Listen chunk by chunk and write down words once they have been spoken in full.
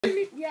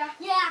Yeah.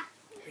 Yeah.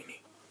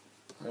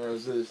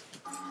 There's this.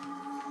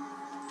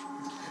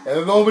 En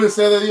el nombre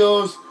sea de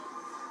Dios.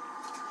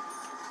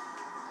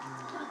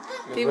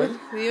 Do you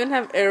even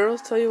have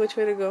arrows tell you which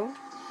way to go?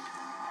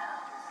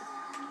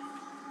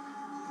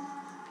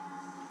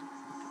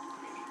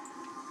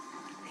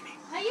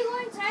 How you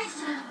going inside?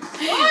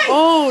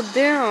 Oh,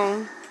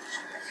 damn.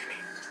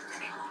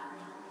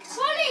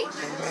 Funny!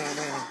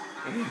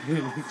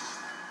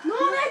 No,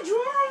 that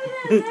drawer over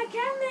there, that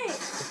cabinet.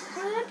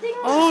 Or that thing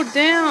over Oh,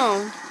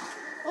 damn.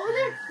 Over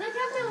there, that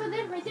cabinet over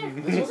there, right there.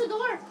 There's a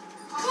door.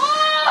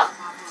 Oh!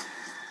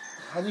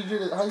 How do you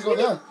get it? How do you go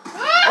down?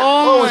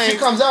 Oh, when she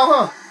comes out,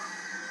 huh?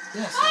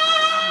 Yes.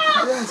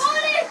 Oh! Yes.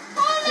 Hold it!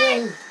 Hold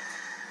it! Yes.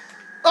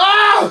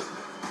 Ah!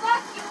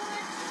 Fuck you.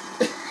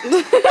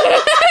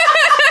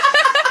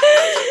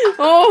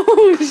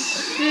 Oh, You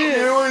shit.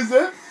 hear what he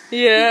said?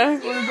 Yeah.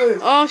 What did he say?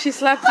 Oh, she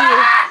slapped you.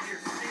 Fuck!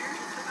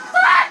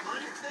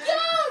 Yo,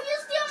 you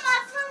steal my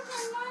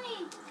fucking money.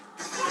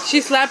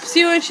 She slaps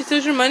you and she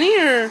steals your money,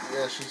 or?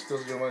 Yeah, she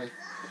steals your money.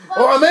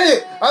 Oh, I made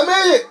it! I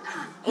made it!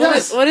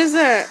 Yes! What is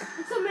that?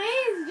 It's a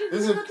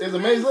maze. It's a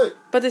maze, look.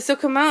 But they still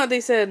come out,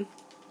 they said.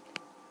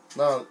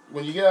 No,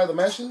 when you get out of the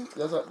mansion,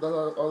 that's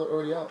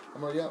already out.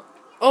 I'm already out.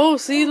 Oh,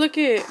 see, look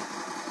it.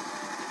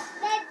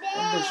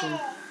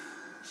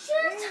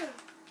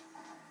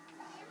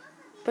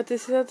 But they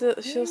said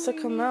that she'll still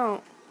come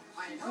out.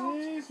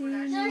 She'll still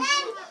come out?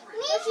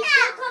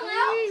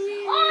 Oh,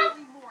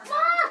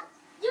 fuck!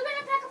 You're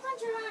gonna pack a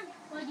punch around.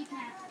 Well, you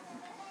can't.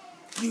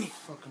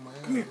 Fucking my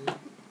ass, dude.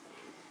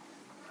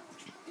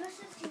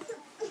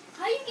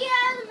 How you get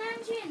out of the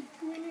mansion?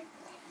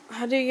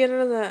 How do you get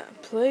out of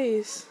that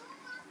place?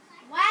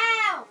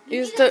 Wow! You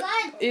Use need the- a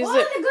gun. use Oh,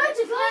 the- the gun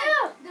to fly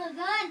up. The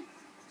gun.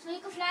 So you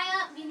can fly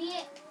up. You need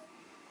it.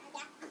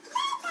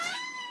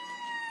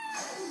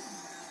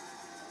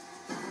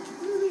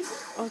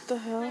 What the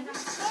hell?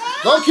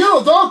 Don't kill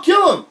him! Don't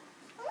kill him!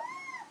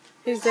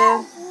 He's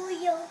dead.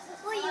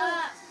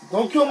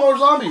 Don't kill more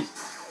zombies.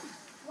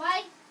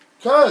 Why?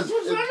 Cause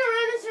Just run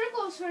around in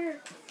circles for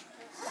her.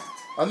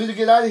 I need to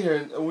get out of here,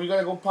 and we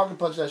gotta go pocket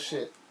punch that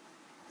shit.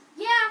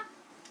 Yeah.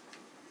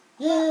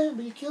 Yeah,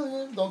 but you're killing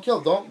him. Don't kill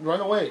him. Don't run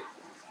away.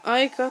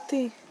 Ay,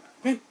 Katy.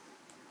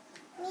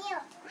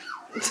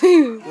 Te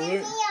doy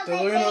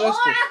una de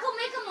estas.